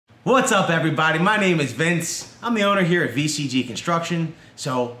What's up, everybody? My name is Vince. I'm the owner here at VCG Construction,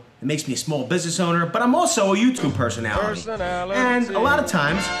 so it makes me a small business owner, but I'm also a YouTube personality. And a lot of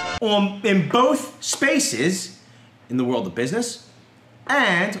times, in both spaces, in the world of business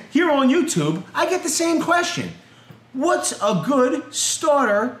and here on YouTube, I get the same question. What's a good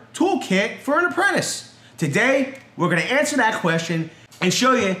starter toolkit for an apprentice? Today, we're gonna answer that question and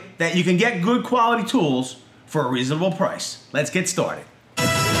show you that you can get good quality tools for a reasonable price. Let's get started.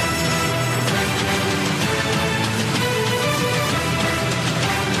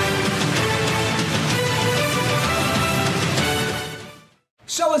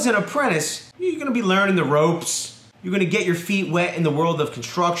 So as an apprentice, you're gonna be learning the ropes. You're gonna get your feet wet in the world of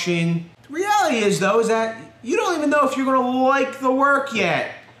construction. The reality is though, is that you don't even know if you're gonna like the work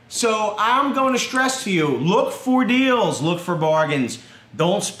yet. So I'm going to stress to you, look for deals, look for bargains.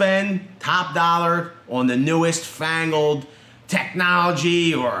 Don't spend top dollar on the newest fangled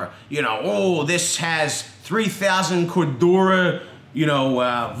technology or, oh, this has 3,000 Cordura,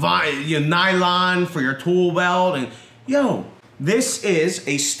 nylon for your tool belt. And this is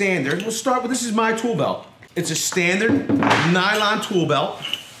a standard. We'll start with, this is my tool belt. It's a standard nylon tool belt,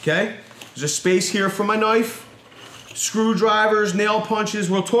 okay? There's a space here for my knife, screwdrivers, nail punches.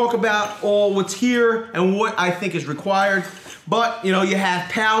 We'll talk about all what's here and what I think is required. But, you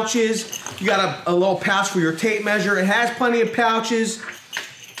have pouches. You got a little pouch for your tape measure. It has plenty of pouches.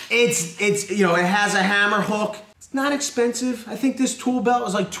 It has a hammer hook. It's not expensive. I think this tool belt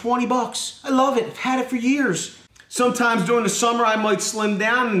was like 20 bucks. I love it. I've had it for years. Sometimes during the summer, I might slim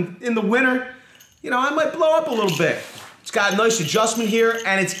down, and in the winter, I might blow up a little bit. It's got a nice adjustment here,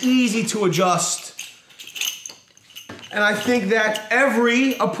 and it's easy to adjust. And I think that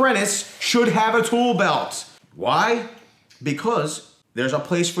every apprentice should have a tool belt. Why? Because there's a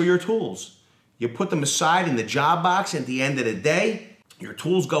place for your tools. You put them aside in the job box at the end of the day, your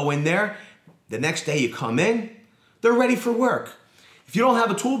tools go in there. The next day you come in, they're ready for work. If you don't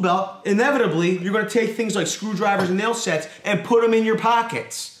have a tool belt, inevitably, you're gonna take things like screwdrivers and nail sets and put them in your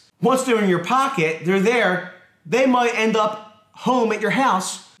pockets. Once they're in your pocket, they're there, they might end up home at your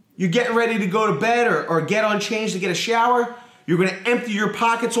house. You're getting ready to go to bed or get unchanged to get a shower. You're gonna empty your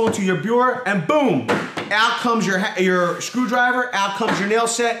pockets onto your bureau and boom, out comes your screwdriver, out comes your nail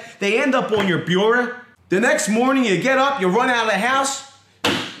set. They end up on your bureau. The next morning you get up, you run out of the house,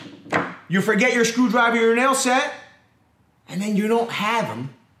 you forget your screwdriver, your nail set, and then you don't have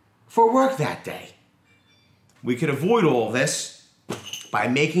them for work that day. We could avoid all this by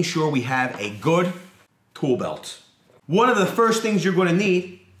making sure we have a good tool belt. One of the first things you're gonna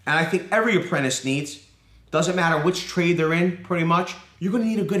need, and I think every apprentice needs, doesn't matter which trade they're in, pretty much, you're gonna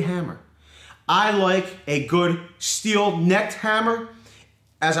need a good hammer. I like a good steel necked hammer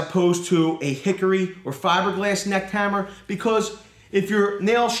as opposed to a hickory or fiberglass necked hammer, because if your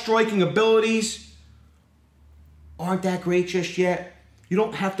nail striking abilities aren't that great just yet, you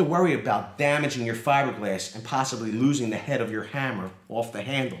don't have to worry about damaging your fiberglass and possibly losing the head of your hammer off the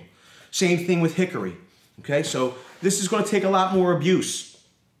handle. Same thing with hickory, okay? So this is gonna take a lot more abuse.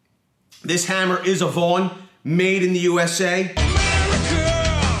 This hammer is a Vaughan, made in the USA.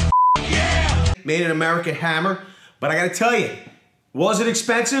 America! Yeah! Made in America hammer, but I gotta tell you, was it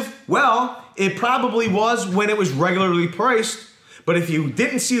expensive? Well, it probably was when it was regularly priced, but if you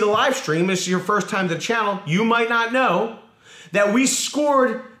didn't see the live stream, this is your first time to the channel, you might not know that we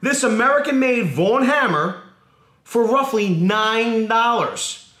scored this American-made Vaughan hammer for roughly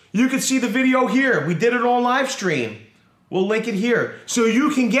 $9. You can see the video here. We did it on live stream. We'll link it here. So you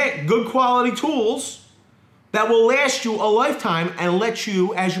can get good quality tools that will last you a lifetime and let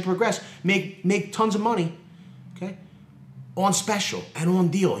you, as you progress, make tons of money, okay? On special and on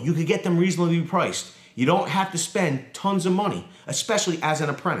deal. You can get them reasonably priced. You don't have to spend tons of money, especially as an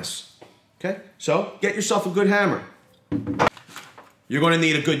apprentice, okay? So get yourself a good hammer. You're gonna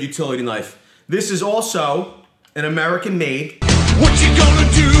need a good utility knife. This is also an American-made. What you gonna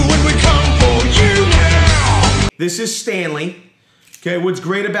do when we come for you now? This is Stanley. Okay, what's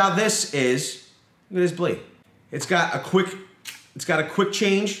great about this is, look at this blade. It's got a quick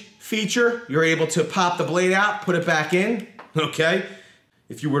change feature. You're able to pop the blade out, put it back in, okay?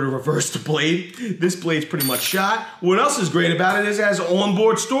 If you were to reverse the blade, this blade's pretty much shot. What else is great about it is it has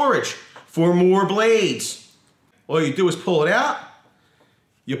onboard storage for more blades. All you do is pull it out.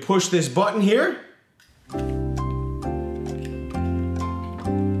 You push this button here.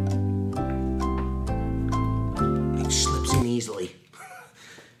 It slips in easily.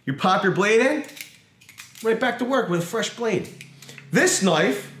 You pop your blade in, right back to work with a fresh blade. This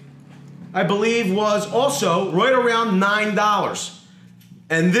knife, I believe, was also right around $9.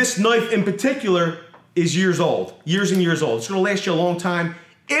 And this knife in particular is years and years old. It's gonna last you a long time.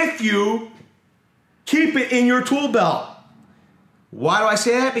 if you keep it in your tool belt. Why do I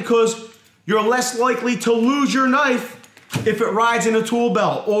say that? Because you're less likely to lose your knife if it rides in a tool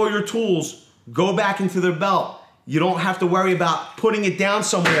belt or your tools go back into their belt. You don't have to worry about putting it down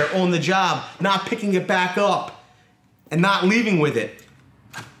somewhere on the job, not picking it back up, and not leaving with it.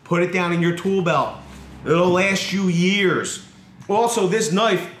 Put it down in your tool belt. It'll last you years. Also, this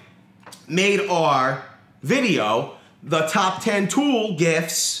knife made our video, the top 10 tool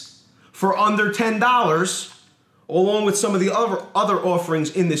gifts for under $10, along with some of the other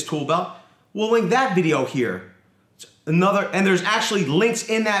offerings in this tool belt. We'll link that video here. And there's actually links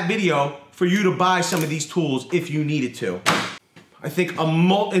in that video for you to buy some of these tools if you needed to. I think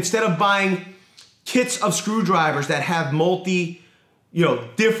instead of buying kits of screwdrivers that have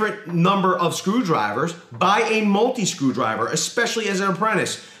different number of screwdrivers, buy a multi-screwdriver, especially as an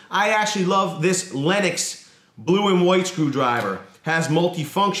apprentice. I actually love this Lenox blue and white screwdriver. Has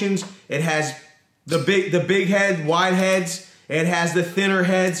multi-functions. It has the big head, wide heads. It has the thinner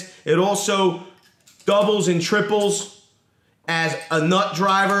heads. It also doubles and triples as a nut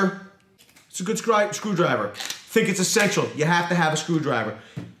driver. It's a good screwdriver. I think it's essential. You have to have a screwdriver.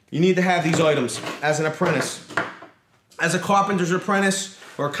 You need to have these items as an apprentice. As a carpenter's apprentice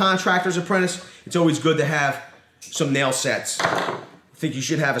or a contractor's apprentice, it's always good to have some nail sets. I think you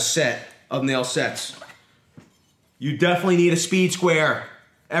should have a set of nail sets. You definitely need a speed square.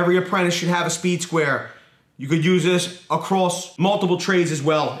 Every apprentice should have a speed square. You could use this across multiple trades as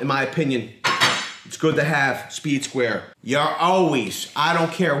well, in my opinion. It's good to have speed square. You're always, I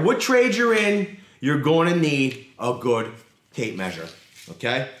don't care what trade you're in, you're going to need a good tape measure,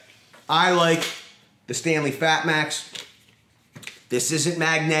 okay? I like the Stanley Fatmax. This isn't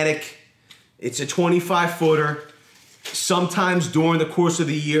magnetic. It's a 25-footer. Sometimes during the course of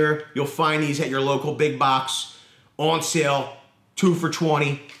the year, you'll find these at your local big box on sale, 2 for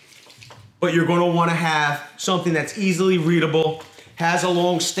 $20. But you're gonna wanna have something that's easily readable, has a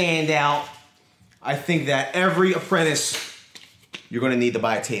long standout. I think that every apprentice, you're gonna need to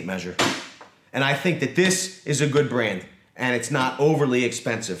buy a tape measure. And I think that this is a good brand and it's not overly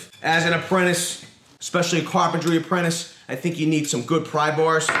expensive. As an apprentice, especially a carpentry apprentice, I think you need some good pry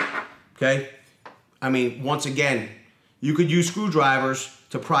bars, okay? I mean, once again, you could use screwdrivers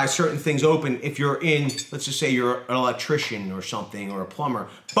to pry certain things open if you're in, let's just say you're an electrician or something or a plumber,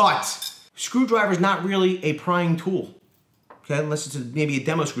 but screwdriver is not really a prying tool, okay? Unless it's maybe a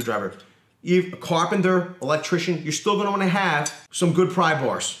demo screwdriver. You're a carpenter, electrician, you're still gonna wanna have some good pry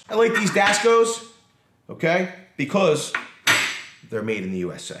bars. I like these Dascos, okay? Because they're made in the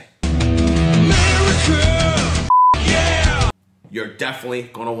USA. America, yeah! You're definitely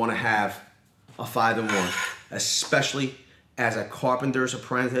gonna wanna have a 5-in-1, especially as a carpenter's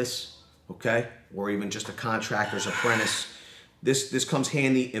apprentice, okay? Or even just a contractor's apprentice. This comes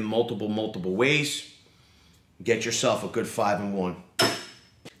handy in multiple ways. Get yourself a good 5-in-1.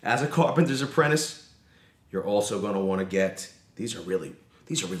 As a carpenter's apprentice, you're also gonna wanna get, these are really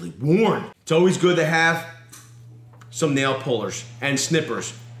worn. It's always good to have some nail pullers and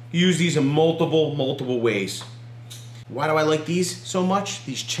snippers. You use these in multiple ways. Why do I like these so much?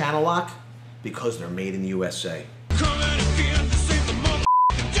 These Channel Lock? Because they're made in the USA.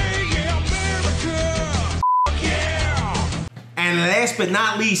 And last but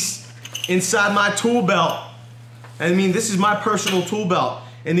not least, inside my tool belt, I mean, this is my personal tool belt,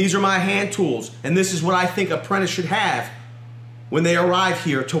 and these are my hand tools, and this is what I think apprentices should have when they arrive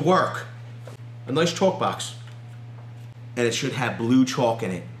here to work. A nice chalk box. And it should have blue chalk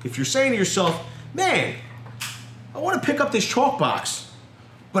in it. If you're saying to yourself, man, I want to pick up this chalk box,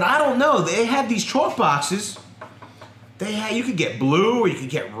 but I don't know, they have these chalk boxes, you could get blue, or you could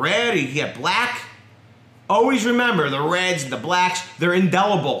get red, or you could get black. Always remember, the reds, the blacks, they're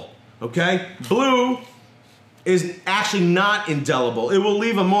indelible, okay? Blue is actually not indelible. It will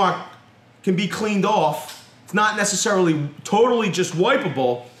leave a mark, can be cleaned off. It's not necessarily totally just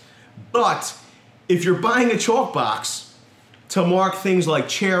wipeable, but if you're buying a chalk box to mark things like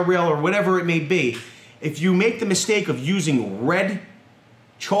chair rail or whatever it may be, if you make the mistake of using red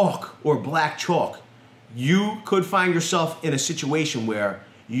chalk or black chalk, you could find yourself in a situation where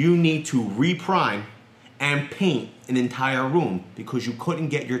you need to reprime and paint an entire room because you couldn't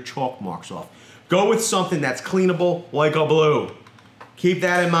get your chalk marks off. Go with something that's cleanable like a blue. Keep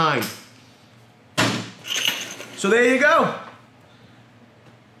that in mind. So there you go.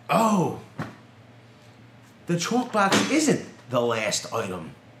 Oh, the chalk box isn't the last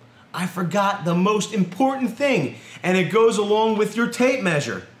item. I forgot the most important thing, and it goes along with your tape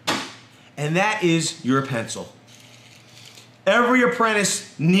measure, and that is your pencil. Every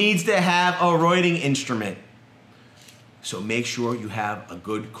apprentice needs to have a writing instrument. So make sure you have a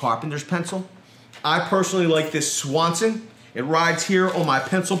good carpenter's pencil. I personally like this Swanson. It rides here on my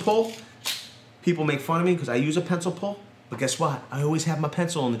pencil pull. People make fun of me because I use a pencil pull, but guess what? I always have my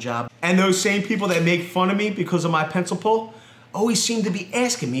pencil on the job. And those same people that make fun of me because of my pencil pull always seem to be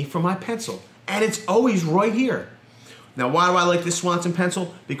asking me for my pencil. And it's always right here. Now, why do I like this Swanson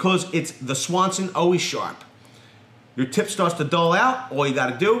pencil? Because it's the Swanson Always Sharp. Your tip starts to dull out, all you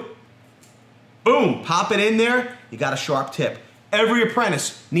gotta do, boom, pop it in there, you got a sharp tip. Every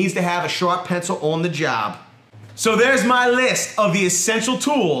apprentice needs to have a sharp pencil on the job. So there's my list of the essential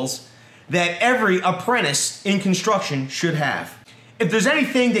tools that every apprentice in construction should have. If there's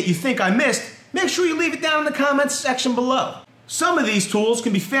anything that you think I missed, make sure you leave it down in the comments section below. Some of these tools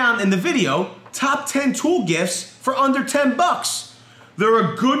can be found in the video, Top 10 Tool Gifts for Under 10 Bucks.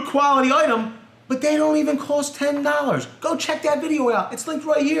 They're a good quality item, but they don't even cost $10. Go check that video out. It's linked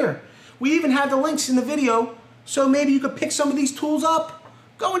right here. We even have the links in the video, so maybe you could pick some of these tools up.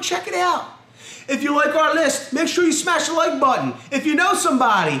 Go and check it out. If you like our list, make sure you smash the like button. If you know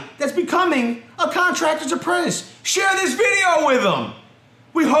somebody that's becoming a contractor's apprentice, share this video with them.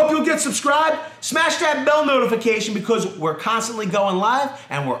 We hope you'll get subscribed. Smash that bell notification because we're constantly going live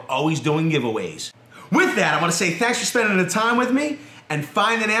and we're always doing giveaways. With that, I want to say thanks for spending the time with me and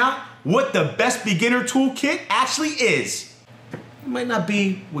finding out what the best beginner toolkit actually is. It might not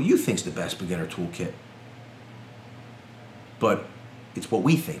be what you think's the best beginner toolkit, but it's what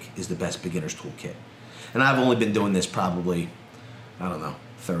we think is the best beginner's toolkit. And I've only been doing this probably, I don't know,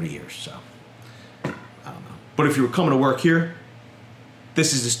 30 years, so I don't know. But if you were coming to work here,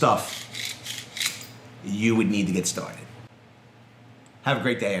 this is the stuff you would need to get started. Have a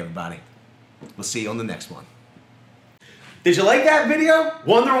great day, everybody. We'll see you on the next one. Did you like that video?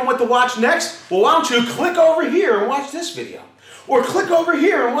 Wondering what to watch next? Well, why don't you click over here and watch this video? Or click over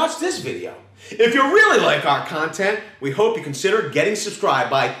here and watch this video. If you really like our content, we hope you consider getting subscribed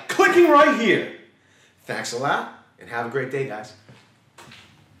by clicking right here. Thanks a lot, and have a great day, guys.